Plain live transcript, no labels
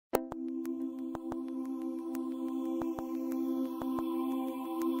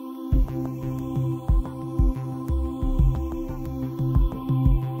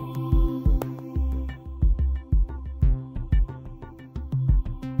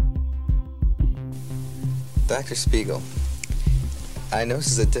Dr. Spiegel, I know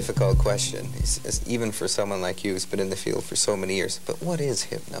this is a difficult question, even for someone like you who's been in the field for so many years, but what is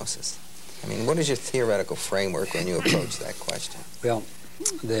hypnosis? I mean, what is your theoretical framework when you approach that question? Well,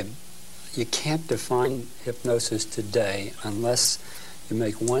 you can't define hypnosis today unless you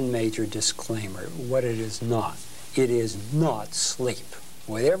make one major disclaimer, what it is not. It is not sleep.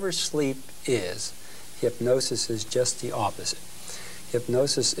 Whatever sleep is, hypnosis is just the opposite.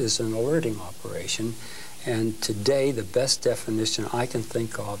 Hypnosis is an alerting operation, and today the best definition I can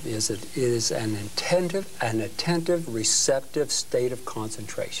think of is it is an attentive, receptive state of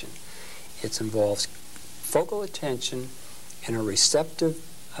concentration. It involves focal attention in a receptive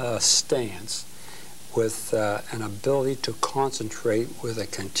stance with an ability to concentrate with a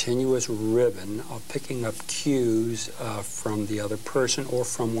continuous ribbon of picking up cues from the other person or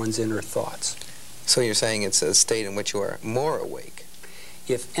from one's inner thoughts. So you're saying it's a state in which you are more awake?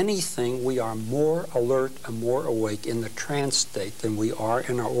 If anything, we are more alert and more awake in the trance state than we are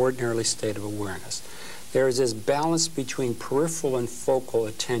in our ordinary state of awareness. There is this balance between peripheral and focal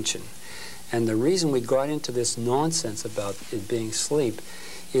attention. And the reason we got into this nonsense about it being sleep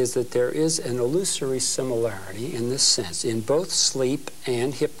is that there is an illusory similarity in this sense. In both sleep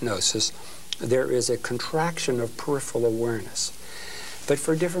and hypnosis, there is a contraction of peripheral awareness, but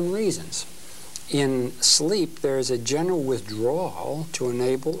for different reasons. In sleep, there is a general withdrawal to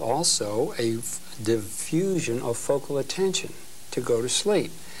enable also a diffusion of focal attention to go to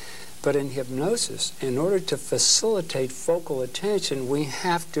sleep. But in hypnosis, in order to facilitate focal attention, we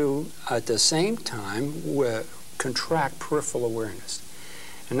have to, at the same time, contract peripheral awareness.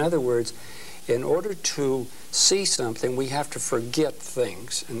 In other words, in order to see something, we have to forget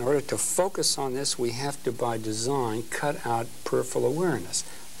things. In order to focus on this, we have to, by design, cut out peripheral awareness.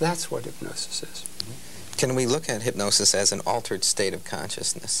 That's what hypnosis is. Can we look at hypnosis as an altered state of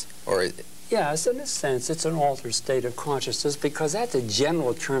consciousness? Or yes, in a sense, it's an altered state of consciousness because that's a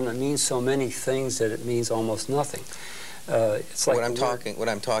general term that means so many things that it means almost nothing. It's like what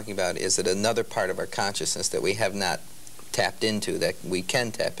I'm talking about is that another part of our consciousness that we have not tapped into, that we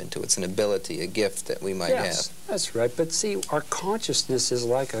can tap into. It's an ability, a gift that we might have. Yes, that's right. But see, our consciousness is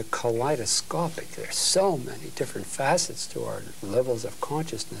like a kaleidoscopic. There's so many different facets to our levels of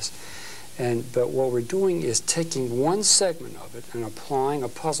consciousness. But what we're doing is taking one segment of it and applying a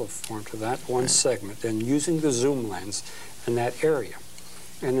puzzle form to that one segment and using the zoom lens in that area.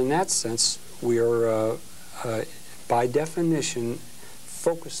 And in that sense, we are, by definition,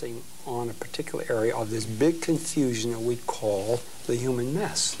 focusing on a particular area of this big confusion that we call the human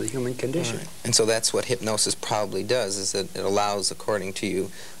mess, the human condition. Right. And so that's what hypnosis probably does, is that it allows, according to you,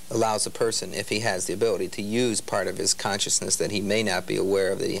 allows a person, if he has the ability, to use part of his consciousness that he may not be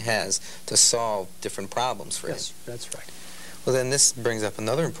aware of that he has to solve different problems for him. Yes, that's right. Well, then this brings up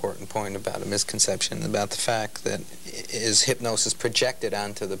another important point about a misconception, about the fact that is hypnosis projected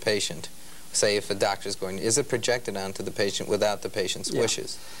onto the patient? Say if a doctor's going, is it projected onto the patient without the patient's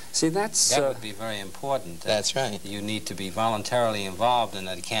wishes? See, that would be very important. That's right. You need to be voluntarily involved, and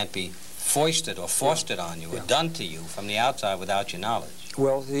that it can't be foisted or foisted on you or done to you from the outside without your knowledge.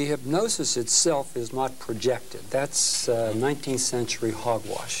 Well, the hypnosis itself is not projected. That's 19th century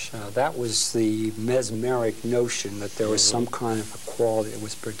hogwash. That was the mesmeric notion that there was some kind of a quality that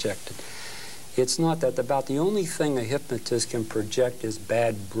was projected. It's not that. About the only thing a hypnotist can project is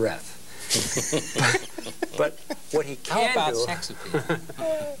bad breath. but what he can How about do, sex appeal?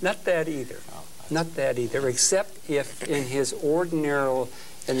 Not that either. Not that either, except if in his ordinary,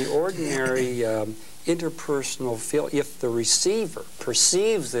 interpersonal field, if the receiver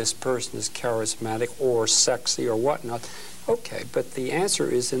perceives this person as charismatic or sexy or whatnot, okay, but the answer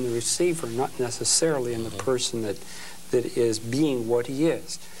is in the receiver, not necessarily in the person that is being what he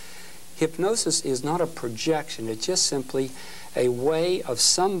is. Hypnosis is not a projection. It's just simply a way of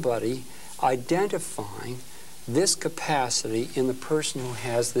somebody identifying this capacity in the person who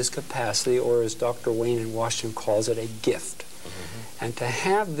has this capacity, or as Dr. Wayne in Washington calls it, a gift. And to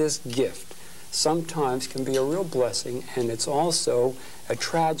have this gift sometimes can be a real blessing, and it's also a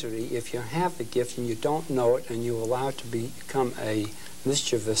tragedy if you have the gift and you don't know it and you allow it to become a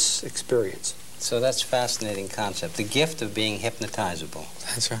mischievous experience. So that's a fascinating concept, the gift of being hypnotizable.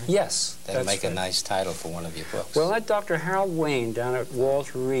 That's right. Yes. That'll make a nice title for one of your books. Well, that Dr. Harold Wayne down at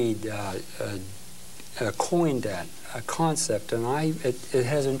Walter Reed coined that concept, and it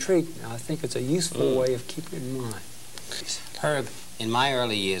has intrigued me. I think it's a useful way of keeping it in mind. Herb, in my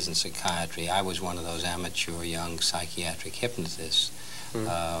early years in psychiatry, I was one of those amateur young psychiatric hypnotists.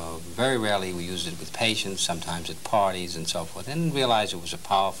 Very rarely we used it with patients, sometimes at parties and so forth, and realized it was a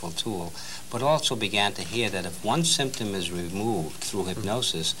powerful tool, but also began to hear that if one symptom is removed through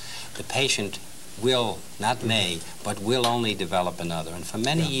hypnosis, the patient will, not may, but will only develop another. And for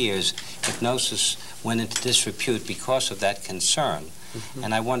many years, hypnosis went into disrepute because of that concern.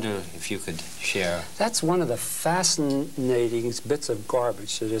 And I wonder if you could share. That's one of the fascinating bits of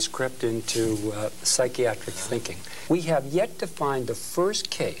garbage that has crept into psychiatric thinking. We have yet to find the first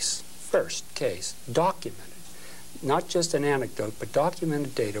case, documented, not just an anecdote, but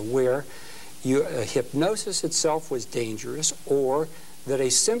documented data where hypnosis itself was dangerous, or that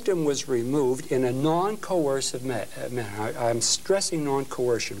a symptom was removed in a non-coercive manner. I'm stressing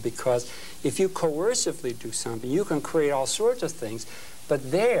non-coercion because if you coercively do something, you can create all sorts of things,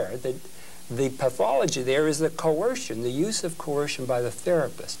 but there, the pathology there is the coercion, the use of coercion by the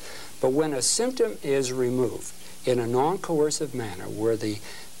therapist. But when a symptom is removed in a non-coercive manner, where the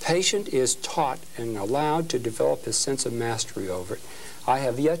patient is taught and allowed to develop his sense of mastery over it, I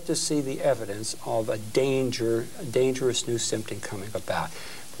have yet to see the evidence of a dangerous new symptom coming about.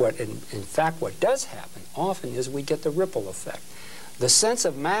 In fact, what does happen often is we get the ripple effect. The sense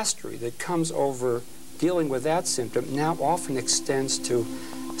of mastery that comes over dealing with that symptom now often extends to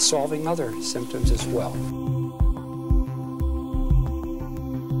solving other symptoms as well.